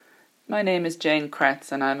My name is Jane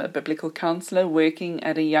Kratz, and I'm a biblical counselor working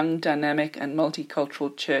at a young, dynamic and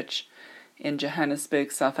multicultural church in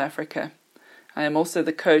Johannesburg, South Africa. I am also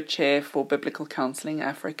the co-chair for Biblical Counseling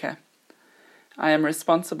Africa. I am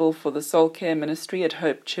responsible for the soul care ministry at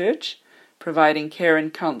Hope Church, providing care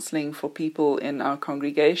and counseling for people in our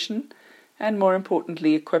congregation, and more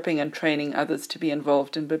importantly, equipping and training others to be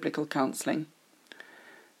involved in biblical counseling.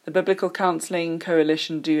 The Biblical Counseling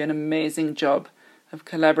Coalition do an amazing job of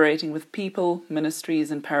collaborating with people,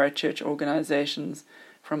 ministries and parachurch organizations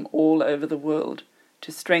from all over the world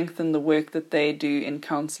to strengthen the work that they do in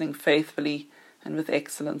counseling faithfully and with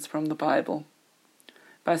excellence from the Bible.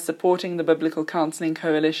 By supporting the Biblical Counseling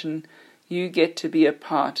Coalition, you get to be a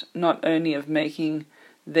part not only of making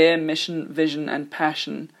their mission, vision and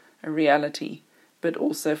passion a reality, but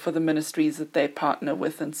also for the ministries that they partner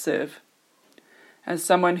with and serve. As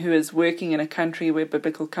someone who is working in a country where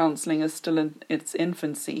biblical counseling is still in its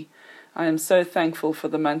infancy, I am so thankful for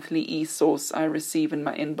the monthly e-source I receive in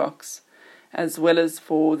my inbox, as well as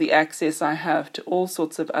for the access I have to all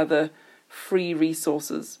sorts of other free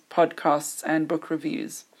resources, podcasts and book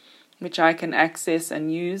reviews, which I can access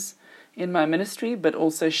and use in my ministry, but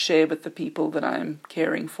also share with the people that I am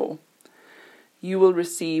caring for. You will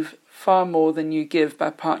receive far more than you give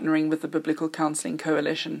by partnering with the Biblical Counseling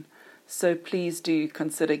Coalition, so please do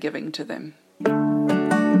consider giving to them.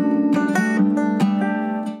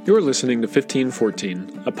 You're listening to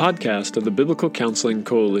 1514, a podcast of the Biblical Counseling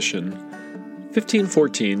Coalition.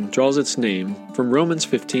 1514 draws its name from Romans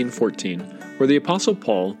 15:14, where the Apostle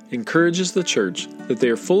Paul encourages the church that they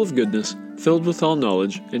are full of goodness, filled with all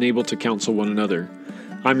knowledge, and able to counsel one another.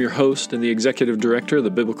 I'm your host and the Executive Director of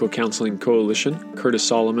the Biblical Counseling Coalition, Curtis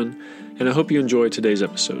Solomon, and I hope you enjoy today's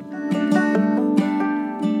episode.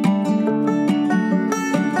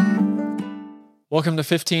 Welcome to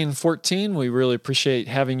 1514. We really appreciate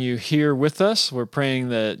having you here with us. We're praying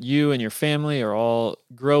that you and your family are all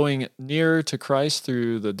growing nearer to Christ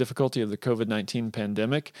through the difficulty of the COVID-19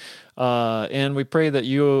 pandemic. And we pray that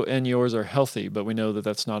you and yours are healthy, but we know that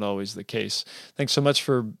that's not always the case. Thanks so much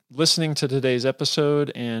for listening to today's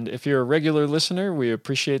episode. And if you're a regular listener, we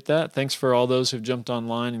appreciate that. Thanks for all those who've jumped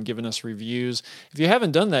online and given us reviews. If you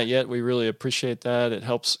haven't done that yet, we really appreciate that. It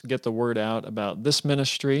helps get the word out about this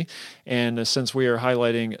ministry. And since we are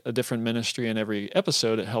highlighting a different ministry in every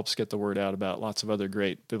episode, it helps get the word out about lots of other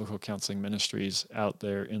great biblical counseling ministries out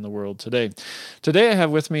there in the world today. Today I have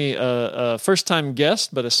with me a first-time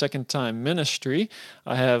guest, but a second-time ministry.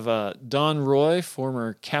 I have Don Roy,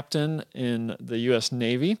 former captain in the U.S.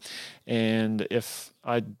 Navy. And if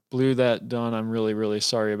I blew that, Don, I'm really, really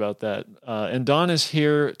sorry about that. And Don is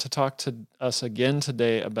here to talk to us again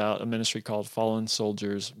today about a ministry called Fallen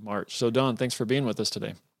Soldiers March. So Don, thanks for being with us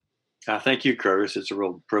today. Thank you, Curtis. It's a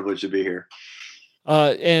real privilege to be here.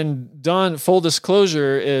 And Don, full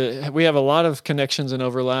disclosure, we have a lot of connections and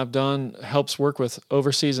overlap. Don helps work with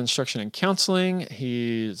overseas instruction and counseling.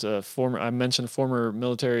 He's former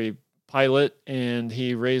military pilot, and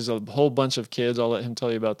he raised a whole bunch of kids. I'll let him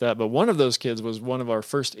tell you about that. But one of those kids was one of our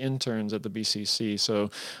first interns at the BCC. So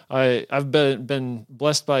I've been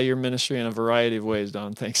blessed by your ministry in a variety of ways,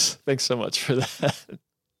 Don. Thanks so much for that.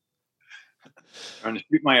 Trying to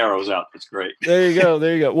shoot my arrows out. That's great. There you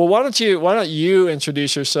go. Well, why don't you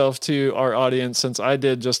introduce yourself to our audience, since I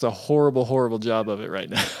did just a horrible job of it right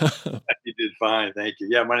now. You did fine. Thank you.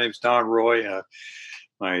 Yeah, my name is Don Roy.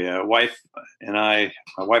 My wife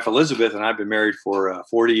Elizabeth and I have been married for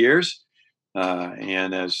 40 years.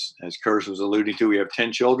 And as Curtis was alluding to, we have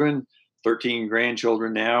 10 children, 13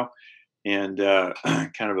 grandchildren now, and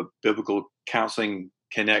kind of a biblical counseling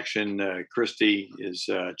connection. Christy is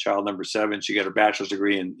child number 7. She got her bachelor's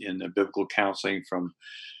degree in biblical counseling from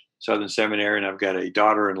Southern Seminary, and I've got a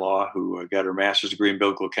daughter-in-law who got her master's degree in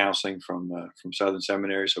biblical counseling from Southern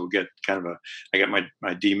Seminary. So we get I got my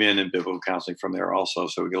DMin in biblical counseling from there also.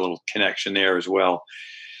 So we get a little connection there as well.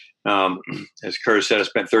 As Curtis said, I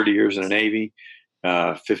spent 30 years in the Navy.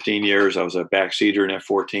 15 years I was a backseater in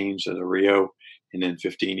F-14s as a Rio, and then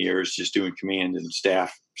 15 years just doing command and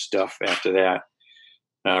staff stuff after that.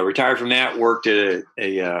 Retired from that, worked at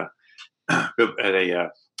a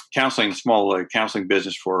small counseling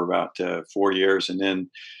business for about 4 years, and then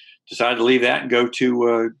decided to leave that and go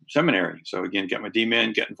to seminary. So again, got my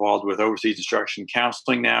DMin, get involved with overseas instruction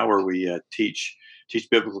counseling now, where we teach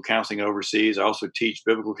biblical counseling overseas. I also teach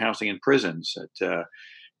biblical counseling in prisons. God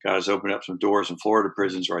has opened up some doors in Florida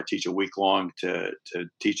prisons where I teach a week long to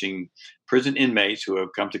teaching prison inmates who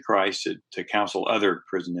have come to Christ to counsel other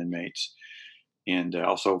prison inmates. And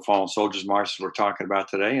also Fallen Soldiers March we're talking about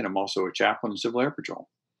today. And I'm also a chaplain in Civil Air Patrol.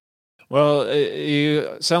 Well,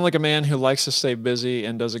 you sound like a man who likes to stay busy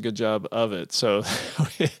and does a good job of it. So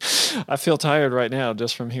I feel tired right now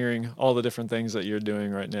just from hearing all the different things that you're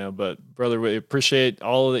doing right now. But brother, we appreciate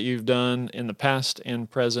all that you've done in the past and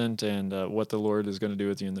present, and what the Lord is going to do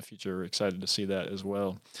with you in the future. We're excited to see that as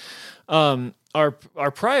well. Our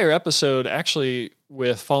prior episode, actually,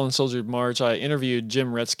 with Fallen Soldier March, I interviewed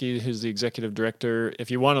Jim Retzky, who's the executive director. If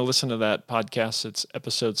you want to listen to that podcast, it's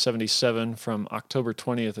episode 77 from October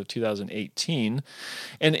 20th of 2018.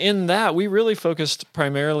 And in that, we really focused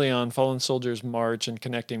primarily on Fallen Soldiers March and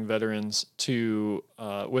connecting veterans to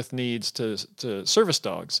with needs to service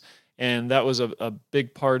dogs. And that was a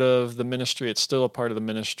big part of the ministry. It's still a part of the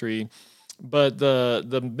ministry. But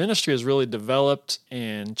the ministry has really developed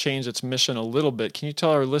and changed its mission a little bit. Can you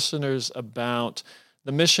tell our listeners about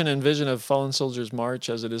the mission and vision of Fallen Soldiers March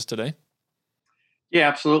as it is today? Yeah,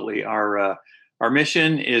 absolutely. Our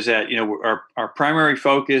mission is that our primary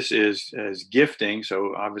focus is gifting.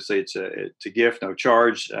 So obviously it's a gift, no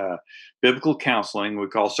charge. Biblical counseling, we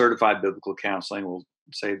call certified biblical counseling. We'll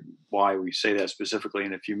say why we say that specifically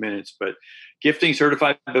in a few minutes. But gifting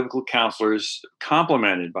certified biblical counselors,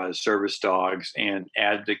 complemented by the service dogs, and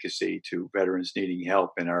advocacy to veterans needing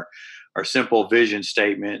help. And our simple vision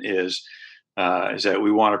statement is that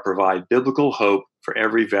we want to provide biblical hope for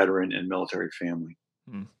every veteran and military family.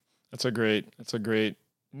 That's a great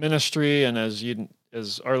ministry. And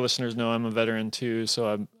as our listeners know, I'm a veteran too. So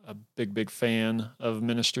I'm a big fan of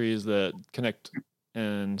ministries that connect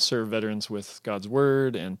and serve veterans with God's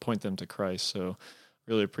word and point them to Christ. So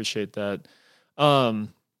really appreciate that. The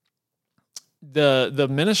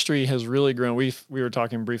ministry has really grown. We were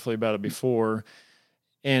talking briefly about it before,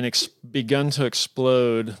 and begun to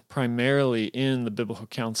explode primarily in the biblical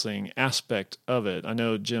counseling aspect of it. I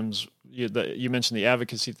know you mentioned the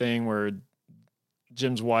advocacy thing where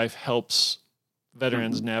Jim's wife helps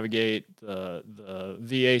veterans navigate the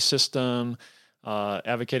VA system,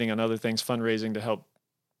 advocating on other things, fundraising to help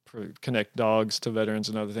connect dogs to veterans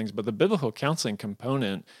and other things. But the biblical counseling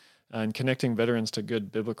component and connecting veterans to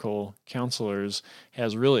good biblical counselors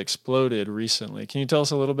has really exploded recently. Can you tell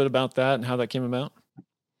us a little bit about that and how that came about?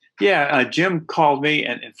 Yeah, Jim called me,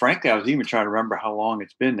 and frankly, I was even trying to remember how long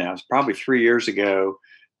it's been now. It's probably 3 years ago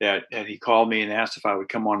that he called me and asked if I would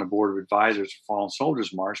come on the board of advisors for Fallen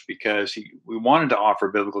Soldiers March, because we wanted to offer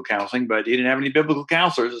biblical counseling, but he didn't have any biblical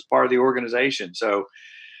counselors as part of the organization. So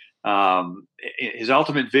his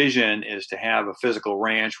ultimate vision is to have a physical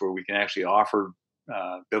ranch where we can actually offer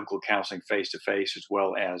biblical counseling face to face, as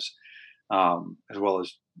well as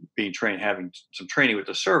being trained, having some training with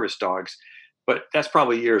the service dogs. But that's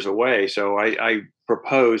probably years away. So I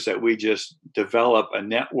propose that we just develop a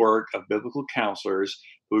network of biblical counselors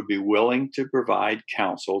who would be willing to provide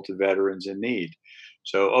counsel to veterans in need.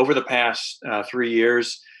 So over the past 3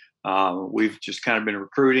 years, we've just kind of been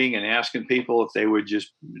recruiting and asking people if they would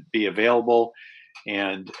just be available.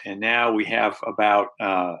 And now we have we got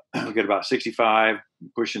about 65,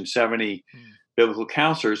 pushing 70 biblical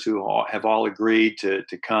counselors who have all agreed to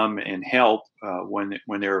come and help when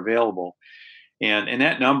they're available. And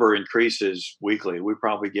that number increases weekly. We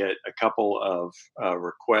probably get a couple of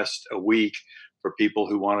requests a week for people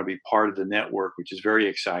who want to be part of the network, which is very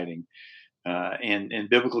exciting. And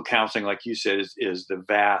biblical counseling, like you said, is the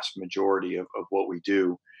vast majority of what we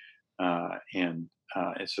do. And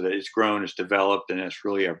so that it's grown, it's developed, and it's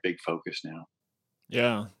really our big focus now.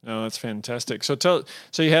 Yeah, no, that's fantastic. So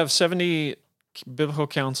you have 70 biblical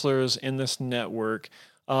counselors in this network.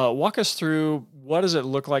 Walk us through, what does it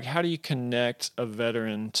look like? How do you connect a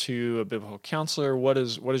veteran to a biblical counselor? What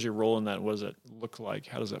is your role in that? What does it look like?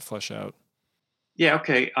 How does that flesh out? Yeah,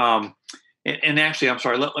 okay. And actually, I'm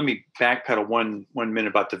sorry, let me backpedal one minute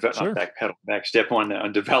about Sure. Backstep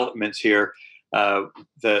on developments here.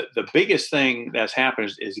 The biggest thing that's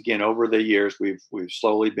happened is again, over the years, we've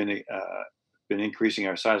slowly been increasing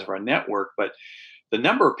our size of our network, but the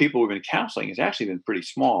number of people we've been counseling has actually been pretty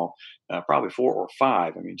small, probably 4 or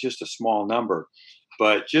 5. I mean, just a small number.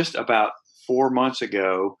 But just about 4 months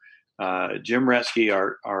ago, Jim Retzky,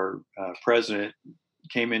 our president,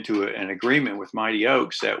 came into an agreement with Mighty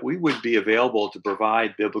Oaks that we would be available to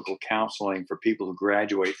provide biblical counseling for people who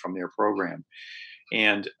graduate from their program.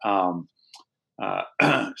 And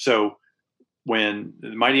so when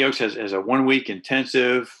Mighty Oaks has a 1-week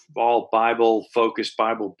intensive, all Bible-focused,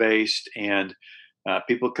 Bible-based, and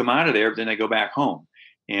people come out of there, but then they go back home.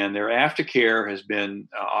 And their aftercare has been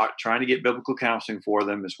trying to get biblical counseling for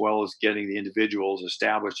them, as well as getting the individuals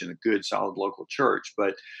established in a good, solid local church.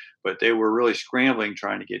 But they were really scrambling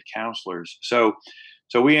trying to get counselors. So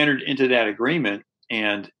we entered into that agreement,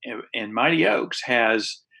 and Mighty Oaks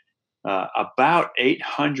has about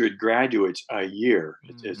 800 graduates a year.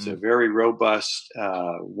 It's a very robust,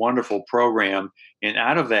 wonderful program. And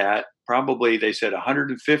out of that, probably they said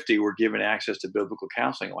 150 were given access to biblical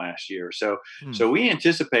counseling last year. So we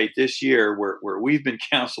anticipate this year where we've been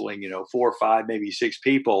counseling, 4 or 5, maybe 6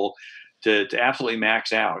 people to absolutely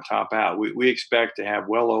max out, top out. We expect to have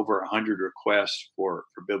well over 100 requests for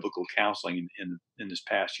biblical counseling in this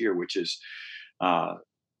past year, which is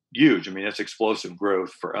huge. I mean, that's explosive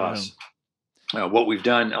growth for us. What we've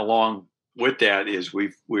done along with that is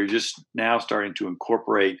we're just now starting to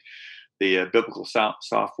incorporate the biblical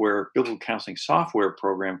counseling software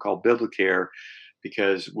program called Biblicare,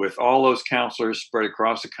 because with all those counselors spread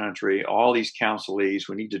across the country, all these counselees,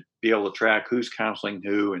 we need to be able to track who's counseling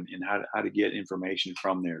who and how to get information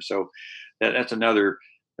from there. So that's another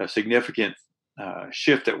significant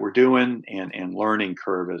shift that we're doing and learning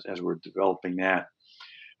curve as we're developing that.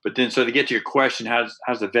 But then, so to get to your question, how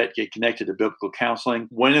does the vet get connected to biblical counseling?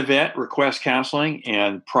 When a vet requests counseling,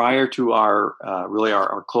 and prior to our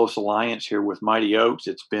close alliance here with Mighty Oaks,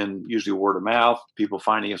 it's been usually word of mouth, people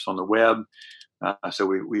finding us on the web. So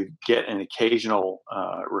we get an occasional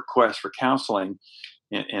request for counseling,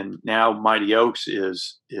 and now Mighty Oaks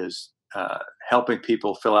is helping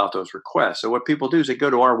people fill out those requests. So what people do is they go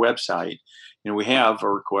to our website, and we have a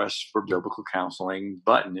request for biblical counseling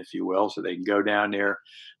button, if you will, so they can go down there,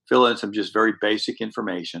 fill in some just very basic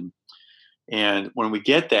information. And when we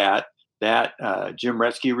get that Jim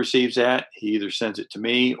Retzke receives that. He either sends it to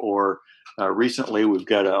me, or recently we've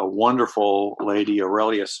got a wonderful lady,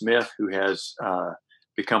 Aurelia Smith, who has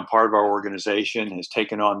become part of our organization, has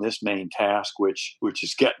taken on this main task, which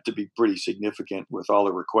has got to be pretty significant with all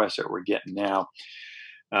the requests that we're getting now.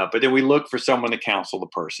 But then we look for someone to counsel the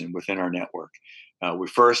person within our network. We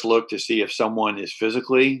first look to see if someone is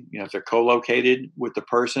physically, if they're co-located with the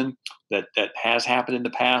person. That has happened in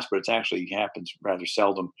the past, but it's actually happens rather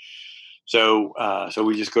seldom. So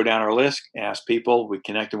we just go down our list, ask people, we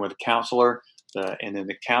connect them with a counselor, and then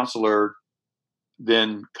the counselor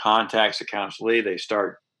then contacts the counselee. They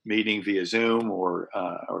start meeting via Zoom or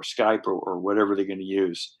Skype or whatever they're going to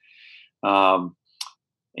use. And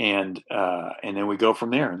then we go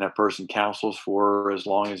from there, and that person counsels for as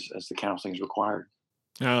long as the counseling is required.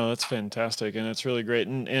 Oh, that's fantastic. And it's really great.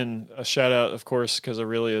 And a shout out, of course, because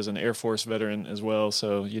Aurelia is an Air Force veteran as well.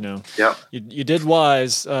 So, Yep. you did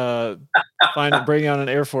wise, bring on an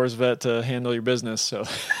Air Force vet to handle your business. So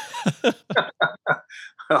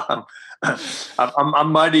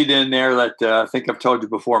I'm muddied in there that I think I've told you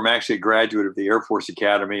before. I'm actually a graduate of the Air Force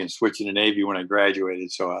Academy and switched to the Navy when I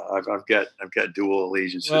graduated. So I've got dual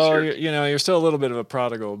allegiances. Well, you're still a little bit of a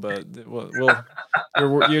prodigal, but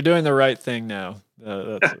you're doing the right thing now.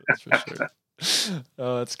 That's for sure.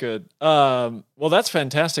 Oh, that's good. Well, that's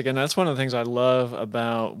fantastic, and that's one of the things I love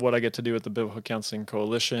about what I get to do with the Biblical Counseling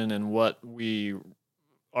Coalition, and what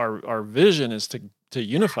our vision is to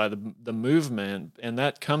unify the movement, and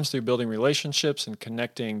that comes through building relationships and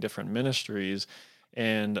connecting different ministries.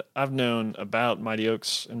 And I've known about Mighty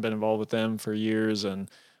Oaks and been involved with them for years, and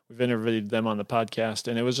we've interviewed them on the podcast,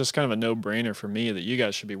 and it was just kind of a no-brainer for me that you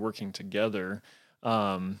guys should be working together,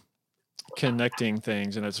 connecting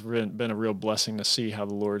things. And it's been a real blessing to see how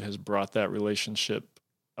the Lord has brought that relationship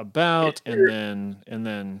about, and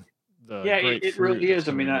then it really is.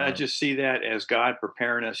 I mean, I just see that as God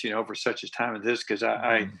preparing us, for such a time as this, because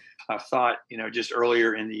I've thought, just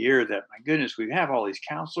earlier in the year that, my goodness, we have all these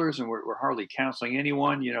counselors and we're hardly counseling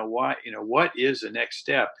anyone. What is the next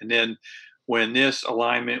step? And then when this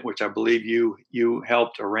alignment, which I believe you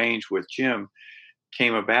helped arrange with Jim,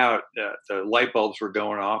 came about, the light bulbs were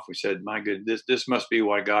going off. We said, my goodness, this must be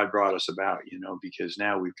why God brought us about, because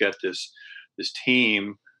now we've got this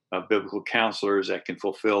team of biblical counselors that can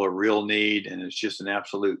fulfill a real need, and it's just an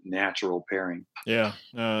absolute natural pairing. Yeah,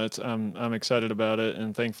 no, I'm excited about it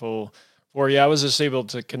and thankful for you. I was just able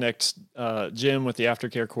to connect Jim with the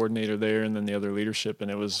aftercare coordinator there, and then the other leadership,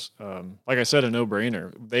 and it was like I said, a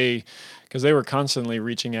no-brainer. Because they were constantly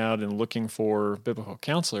reaching out and looking for biblical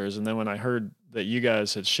counselors, and then when I heard that you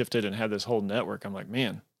guys had shifted and had this whole network, I'm like,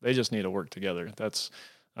 man, they just need to work together. That's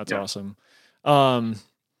awesome.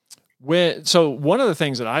 So one of the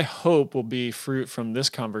things that I hope will be fruit from this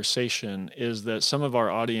conversation is that some of our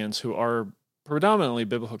audience who are predominantly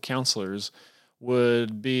biblical counselors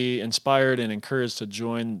would be inspired and encouraged to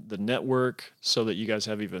join the network, so that you guys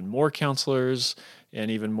have even more counselors and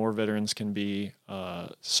even more veterans can be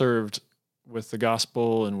served with the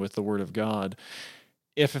gospel and with the word of God.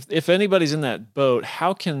 If anybody's in that boat,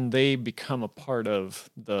 how can they become a part of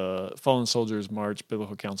the Fallen Soldiers March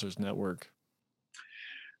Biblical Counselors Network?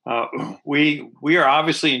 We are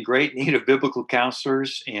obviously in great need of biblical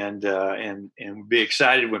counselors, and be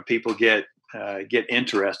excited when people get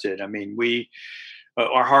interested. I mean,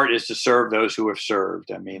 our heart is to serve those who have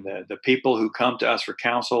served. I mean, the people who come to us for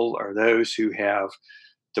counsel are those who have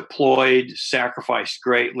deployed, sacrificed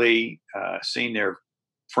greatly, seen their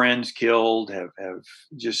friends killed, have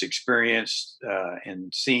just experienced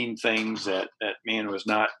and seen things that man was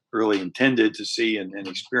not really intended to see and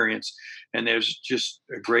experience. And there's just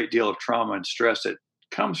a great deal of trauma and stress that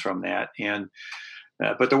comes from that. And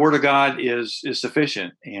but the Word of God is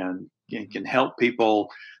sufficient and can help people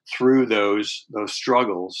through those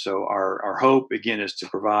struggles. So our hope again is to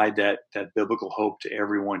provide that biblical hope to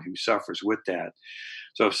everyone who suffers with that.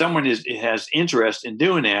 So if someone has interest in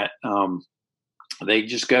doing that, they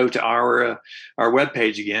just go to our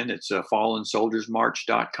webpage again. It's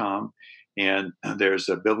fallensoldiersmarch.com. And there's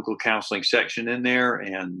a biblical counseling section in there.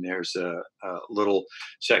 And there's a little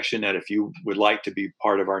section that if you would like to be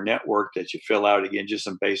part of our network, that you fill out, again, just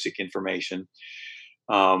some basic information.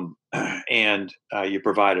 And you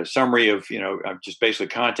provide a summary of, just basically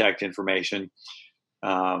contact information.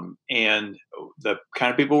 And the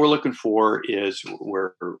kind of people we're looking for is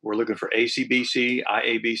we're looking for ACBC,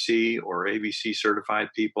 IABC, or ABC certified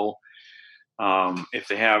people. If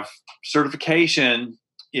they have certification,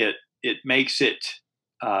 it makes it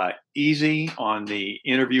easy on the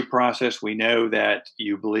interview process. We know that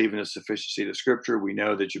you believe in the sufficiency of the Scripture. We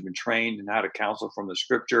know that you've been trained in how to counsel from the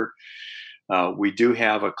Scripture. We do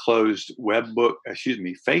have a closed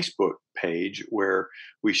Facebook page where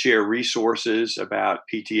we share resources about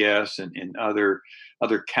PTS and other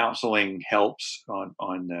counseling helps on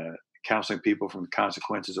counseling people from the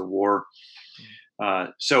consequences of war.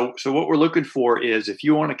 So what we're looking for is, if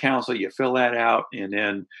you want to counsel, you fill that out, and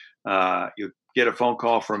then you get a phone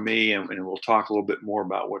call from me, and we'll talk a little bit more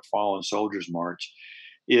about what Fallen Soldiers March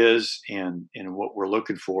is and what we're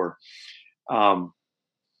looking for.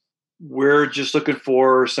 We're just looking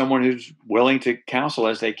for someone who's willing to counsel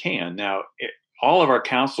as they can. Now, all of our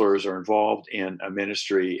counselors are involved in a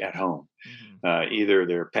ministry at home. Mm-hmm. Either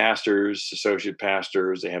they're pastors, associate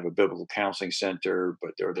pastors, they have a biblical counseling center,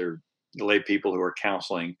 or they're lay people who are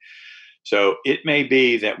counseling. So it may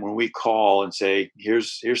be that when we call and say,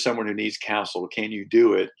 here's someone who needs counsel, can you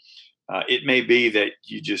do it? It may be that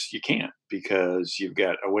you can't, because you've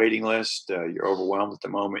got a waiting list. You're overwhelmed at the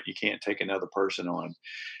moment. You can't take another person on.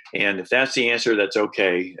 And if that's the answer, that's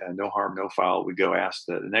okay. No harm, no foul. We go ask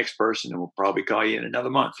the next person, and we'll probably call you in another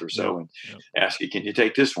month or so ask you, can you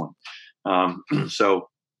take this one? So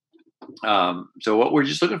what we're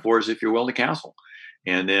just looking for is if you're willing to counsel.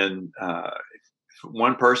 And then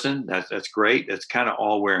one person, that's great. That's kind of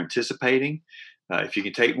all we're anticipating. If you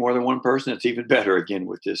can take more than one person, it's even better. Again,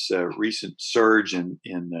 with this recent surge in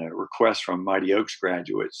requests from Mighty Oaks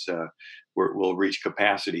graduates, we'll reach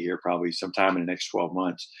capacity here probably sometime in the next 12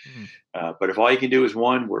 months. Mm. But if all you can do is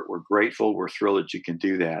one, we're grateful. We're thrilled that you can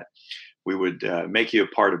do that. We would make you a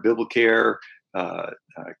part of BibleCare, the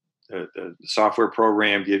software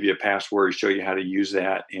program, give you a password, show you how to use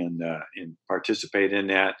that and participate in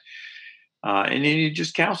that. And then you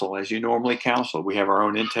just counsel as you normally counsel. We have our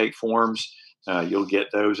own intake forms. You'll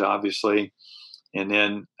get those, obviously, and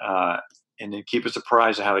then keep us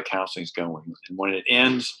apprised of how the counseling is going. And when it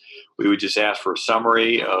ends, we would just ask for a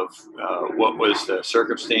summary of what was the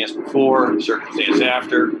circumstance before, the circumstance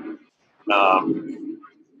after. I'm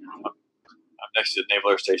next to the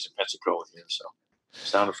Naval Air Station, Pensacola here, so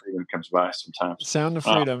Sound of Freedom comes by sometimes. Sound of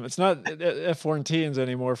Freedom. It's not F-14s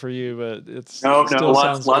anymore for you, but it's lots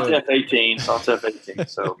of F-18s, lots of F-18s.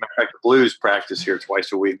 So, matter of fact, the Blues practice here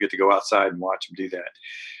twice a week. Get to go outside and watch them do that.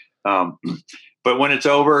 But when it's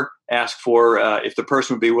over, ask for if the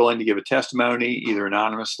person would be willing to give a testimony, either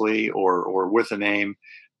anonymously or with a name,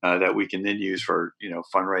 that we can then use for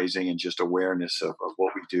fundraising and just awareness of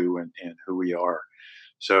what we do and who we are.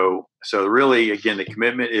 So really, again, the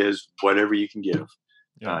commitment is whatever you can give.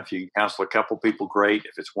 Yeah. If you can counsel a couple people, great.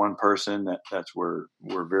 If it's one person, that's where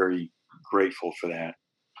we're very grateful for that.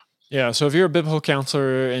 Yeah. So if you're a biblical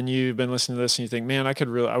counselor and you've been listening to this and you think, man, I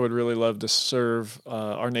would really love to serve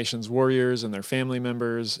our nation's warriors and their family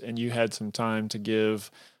members, and you had some time to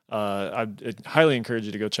give, I'd highly encourage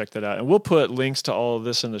you to go check that out. And we'll put links to all of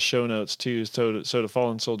this in the show notes too. So to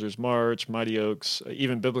Fallen Soldiers March, Mighty Oaks,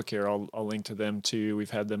 even BibleCare, I'll link to them too.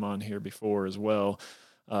 We've had them on here before as well.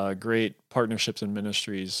 Great partnerships and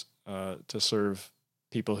ministries to serve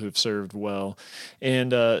people who've served well.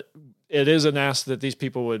 And it is an ask that these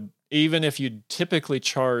people would, even if you typically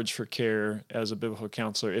charge for care as a biblical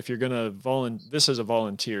counselor, if you're going to this is a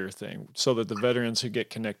volunteer thing, so that the veterans who get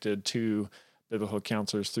connected to biblical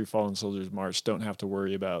counselors through Fallen Soldiers March don't have to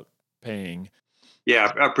worry about paying.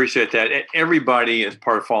 Yeah, I appreciate that. Everybody as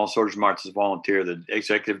part of Fallen Soldiers March is volunteer. The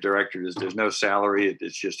executive director, there's no salary.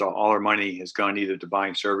 It's just all our money has gone either to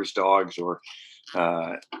buying service dogs or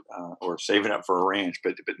saving up for a ranch.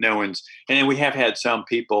 But no one's. And then we have had some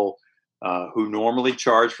people who normally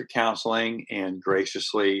charge for counseling and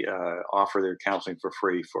graciously offer their counseling for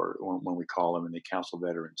free for when we call them and they counsel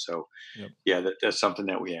veterans. So, yeah, that's something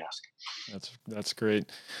that we ask. That's great.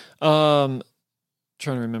 Trying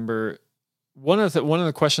to remember. One of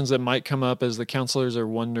the questions that might come up is the counselors are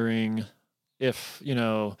wondering if,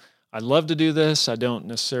 I'd love to do this. I don't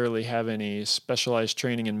necessarily have any specialized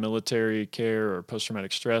training in military care or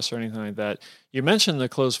post-traumatic stress or anything like that. You mentioned the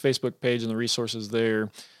closed Facebook page and the resources there.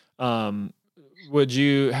 How would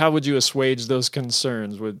you assuage those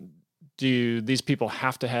concerns? Do these people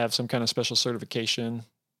have to have some kind of special certification?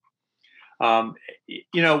 When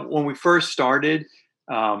we first started,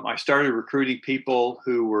 I started recruiting people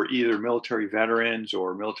who were either military veterans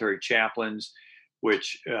or military chaplains,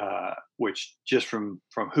 which just from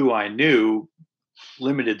who I knew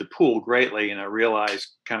limited the pool greatly. And I realized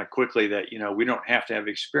kind of quickly that, we don't have to have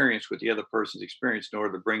experience with the other person's experience in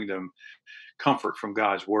order to bring them comfort from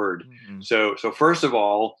God's word. Mm-hmm. So first of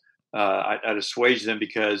all, I'd assuage them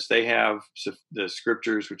because they have the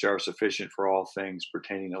scriptures which are sufficient for all things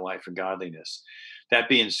pertaining to life and godliness. That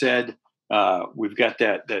being said, we've got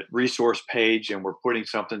that resource page, and we're putting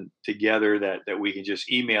something together that we can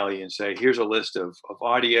just email you and say, here's a list of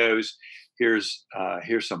audios. Here's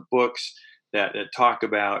some books that talk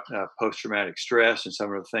about post-traumatic stress and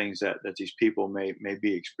some of the things that these people may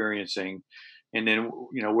be experiencing. And then,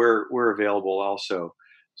 we're available also.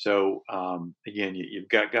 So again, you've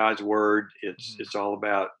got God's word. It's all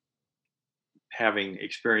about having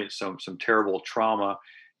experienced some terrible trauma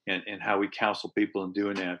and how we counsel people in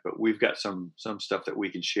doing that. But we've got some stuff that we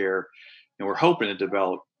can share, and we're hoping to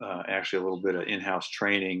develop actually a little bit of in-house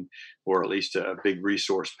training, or at least a big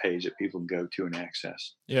resource page that people can go to and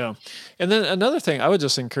access. Yeah. And then another thing I would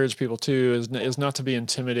just encourage people too is not to be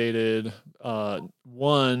intimidated.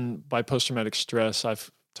 One, by post-traumatic stress. I've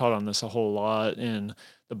taught on this a whole lot, and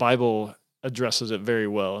the Bible addresses it very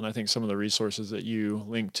well. And I think some of the resources that you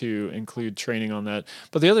link to include training on that.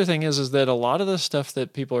 But the other thing is that a lot of the stuff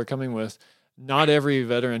that people are coming with, not every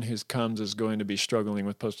veteran who comes is going to be struggling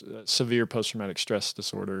with severe post-traumatic stress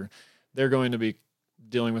disorder. They're going to be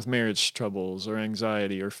dealing with marriage troubles or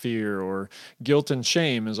anxiety or fear, or guilt and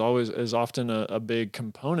shame is often a big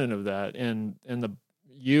component of that. And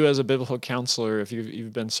you as a biblical counselor, if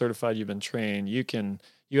you've been certified, you've been trained,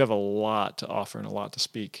 you have a lot to offer and a lot to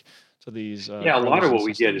speak to these. A lot of what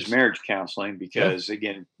we get is marriage counseling, because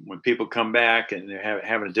again, when people come back and they're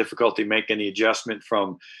having a difficulty making the adjustment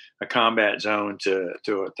from a combat zone to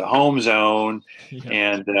the home zone,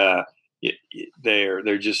 and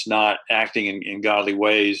they're just not acting in godly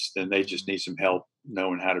ways, then they just need some help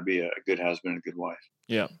knowing how to be a good husband and a good wife.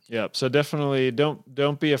 Yeah. So definitely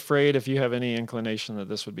don't be afraid if you have any inclination that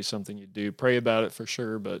this would be something you do. Pray about it for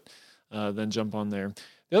sure, but then jump on there.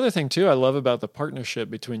 The other thing too, I love about the partnership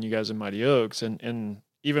between you guys and Mighty Oaks, and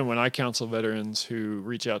even when I counsel veterans who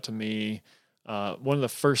reach out to me, one of the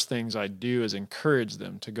first things I do is encourage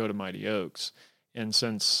them to go to Mighty Oaks. And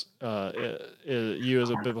since you as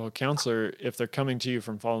a biblical counselor, if they're coming to you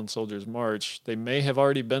from Fallen Soldiers March, they may have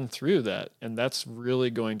already been through that, and that's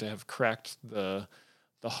really going to have cracked the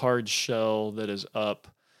hard shell that is up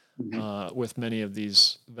with many of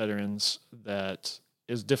these veterans that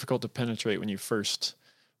is difficult to penetrate when you first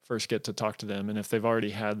get to talk to them. And if they've already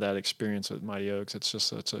had that experience with Mighty Oaks, it's just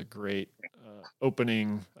such a great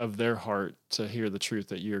opening of their heart to hear the truth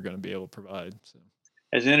that you're going to be able to provide. So.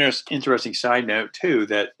 As an interesting side note too,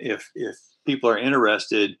 that if people are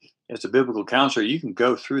interested as a biblical counselor, you can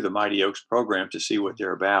go through the Mighty Oaks program to see what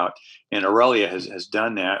they're about. And Aurelia has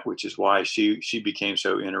done that, which is why she became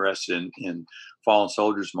so interested in Fallen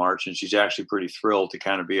Soldiers March. And she's actually pretty thrilled to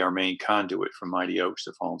kind of be our main conduit from Mighty Oaks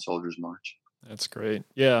to Fallen Soldiers March. That's great.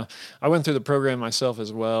 Yeah. I went through the program myself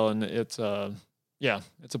as well. And it's a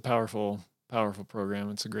powerful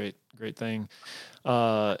program. It's a great thing.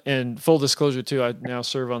 And full disclosure too, I now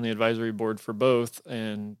serve on the advisory board for both,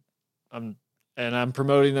 and I'm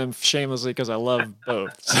promoting them shamelessly because I love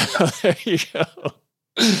both. So there you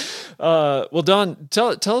go. Well, Don,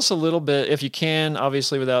 tell us a little bit, if you can,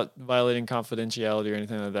 obviously without violating confidentiality or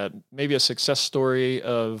anything like that, maybe a success story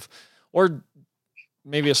or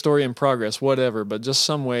maybe a story in progress, whatever, but just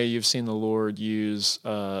some way you've seen the Lord use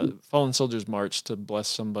Fallen Soldiers March to bless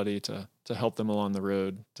somebody, to help them along the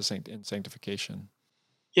road in sanctification.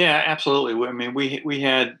 Yeah, absolutely. I mean, we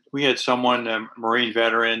had someone, a Marine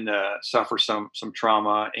veteran, suffer some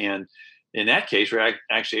trauma, and in that case, we're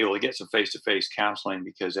actually able to get some face to face counseling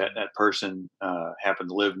because that person happened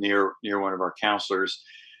to live near one of our counselors,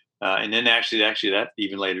 and then actually that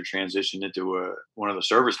even later transitioned into one of the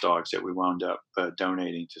service dogs that we wound up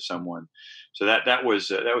donating to someone. So that was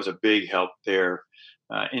a big help there,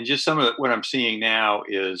 and just some of what I'm seeing now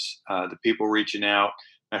is the people reaching out.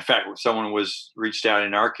 In fact, someone was reached out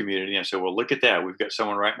in our community, and I said, "Well, look at that. We've got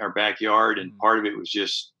someone right in our backyard." And part of it was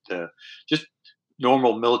just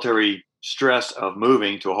normal military stress of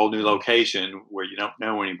moving to a whole new location where you don't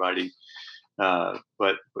know anybody.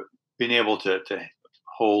 But being able to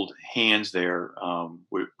hold hands there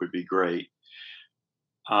would be great.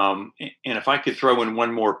 And if I could throw in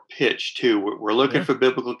one more pitch too, we're looking Yeah. for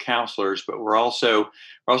biblical counselors, but we're also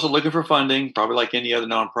looking for funding, probably like any other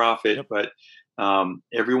nonprofit. Yep. But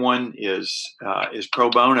everyone is pro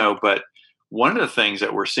bono. But one of the things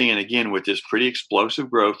that we're seeing again with this pretty explosive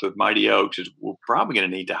growth of Mighty Oaks is we're probably going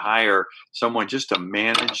to need to hire someone just to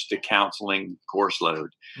manage the counseling course load,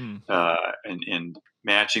 Mm. and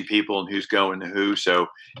matching people and who's going to who. So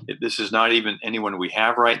this is not even anyone we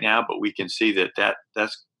have right now, but we can see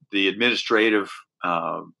that's the administrative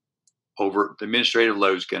load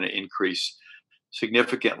is going to increase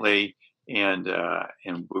significantly, and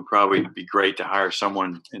would probably be great to hire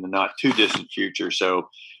someone in the not too distant future. So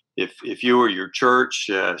if you or your church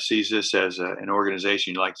sees this as an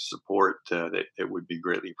organization you'd like to support, that it would be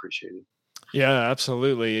greatly appreciated. Yeah,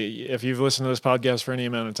 absolutely. If you've listened to this podcast for any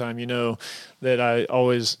amount of time, you know that I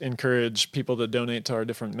always encourage people to donate to our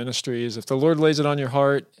different ministries. If the Lord lays it on your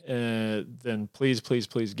heart, then please, please,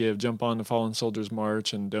 please give. Jump on the Fallen Soldiers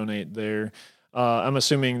March and donate there. I'm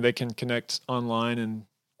assuming they can connect online and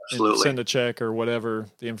Absolutely. send a check or whatever.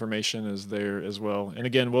 The information is there as well. And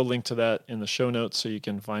again, we'll link to that in the show notes so you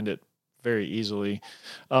can find it very easily.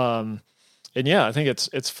 And yeah, I think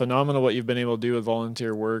it's phenomenal what you've been able to do with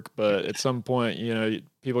volunteer work, but at some point,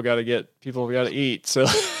 people got to eat. So,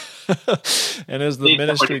 and as the Need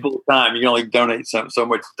ministry, full time, you can only donate so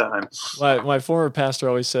much time. my former pastor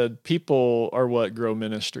always said, people are what grow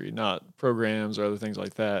ministry, not programs or other things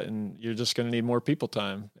like that. And you're just going to need more people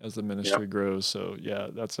time as the ministry grows. So yeah,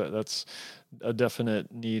 that's a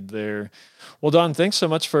definite need there. Well, Don, thanks so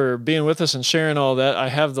much for being with us and sharing all that. I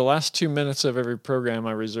have the last 2 minutes of every program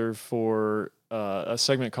I reserve for a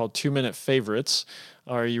segment called 2-Minute Favorites.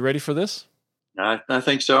 Are you ready for this? I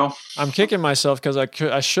think so. I'm kicking myself because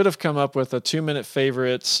I should have come up with a 2-minute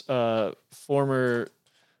favorites former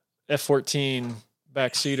F-14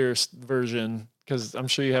 backseater version, because I'm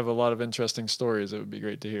sure you have a lot of interesting stories. It would be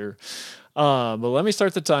great to hear. But let me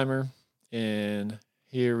start the timer, and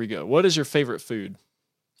here we go. What is your favorite food?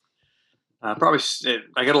 Probably,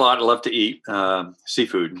 I get a lot. I love to eat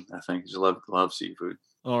seafood. I think I love seafood.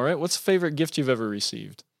 All right. What's the favorite gift you've ever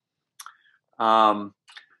received?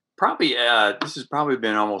 Probably this has probably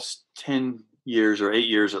been almost 10 years or 8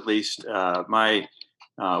 years at least.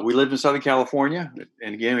 We lived in Southern California,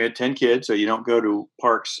 and again, we had 10 kids, so you don't go to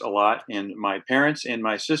parks a lot. And my parents and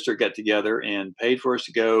my sister got together and paid for us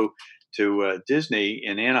to go to Disney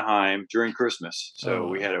in Anaheim during Christmas. So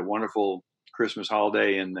we had a wonderful Christmas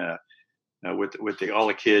holiday, and with all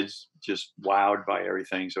the kids just wowed by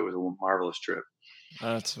everything. So it was a marvelous trip.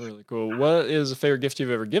 That's really cool. What is the favorite gift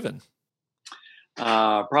you've ever given?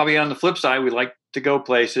 Probably on the flip side, we like to go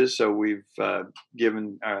places. So we've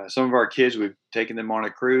given some of our kids, we've taken them on a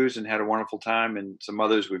cruise and had a wonderful time. And some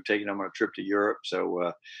others, we've taken them on a trip to Europe.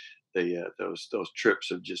 So those trips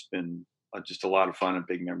have just been just a lot of fun and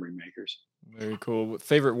big memory makers. Very cool.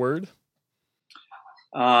 Favorite word?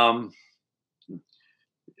 I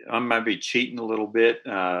might be cheating a little bit.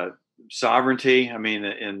 Sovereignty. I mean,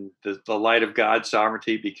 in the light of God's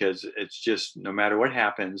sovereignty, because it's just no matter what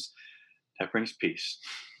happens, that brings peace.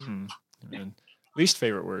 Least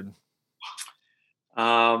favorite word?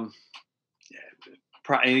 And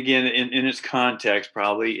again, in its context,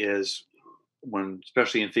 probably is when,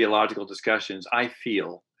 especially in theological discussions, I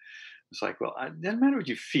feel. It's like, well, it doesn't matter what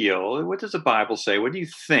you feel. What does the Bible say? What do you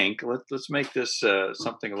think? Let's make this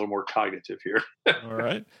something a little more cognitive here. All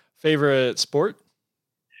right. Favorite sport?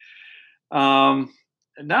 Not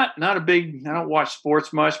a big. I don't watch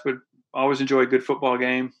sports much, but always enjoy a good football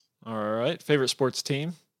game. All right. Favorite sports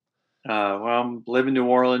team? Well, I live in New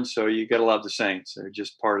Orleans, so you gotta love the Saints. They're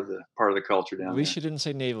just part of the culture down there. At least you didn't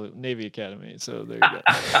say Navy Academy, so there you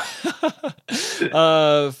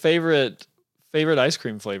go. Favorite ice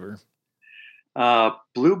cream flavor?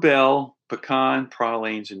 Bluebell, pecan,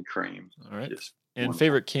 pralines, and cream. All right. Just and wonderful.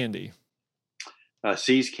 Favorite candy?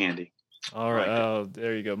 See's candy. All right. Oh,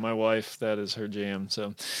 there you go. My wife, that is her jam.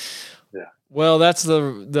 So, yeah. Well, that's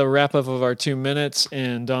the wrap up of our 2 minutes.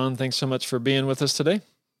 And Don, thanks so much for being with us today.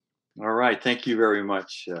 All right. Thank you very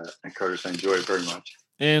much, Curtis. I enjoyed it very much.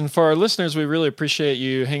 And for our listeners, we really appreciate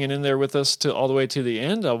you hanging in there with us all the way to the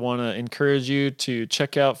end. I want to encourage you to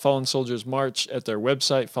check out Fallen Soldiers March at their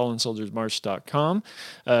website, fallensoldiersmarch.com.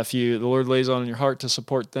 If the Lord lays on your heart to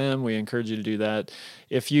support them, we encourage you to do that.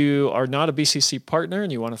 If you are not a BCC partner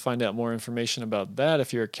and you want to find out more information about that,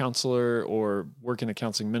 if you're a counselor or work in a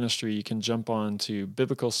counseling ministry, you can jump on to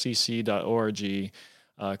biblicalcc.org.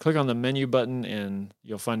 Click on the menu button and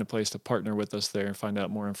you'll find a place to partner with us there and find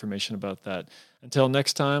out more information about that. Until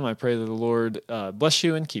next time, I pray that the Lord bless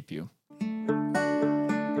you and keep you.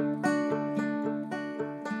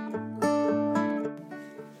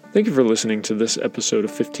 Thank you for listening to this episode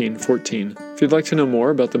of 1514. If you'd like to know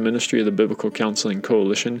more about the ministry of the Biblical Counseling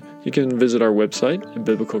Coalition, you can visit our website at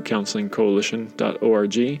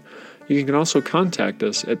biblicalcounselingcoalition.org. You can also contact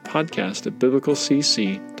us at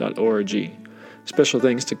podcast@biblicalcc.org. Special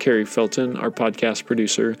thanks to Carrie Felton, our podcast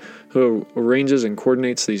producer, who arranges and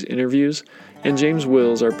coordinates these interviews, and James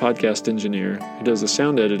Wills, our podcast engineer, who does the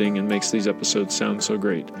sound editing and makes these episodes sound so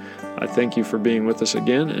great. I thank you for being with us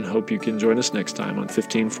again and hope you can join us next time on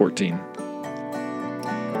 1514.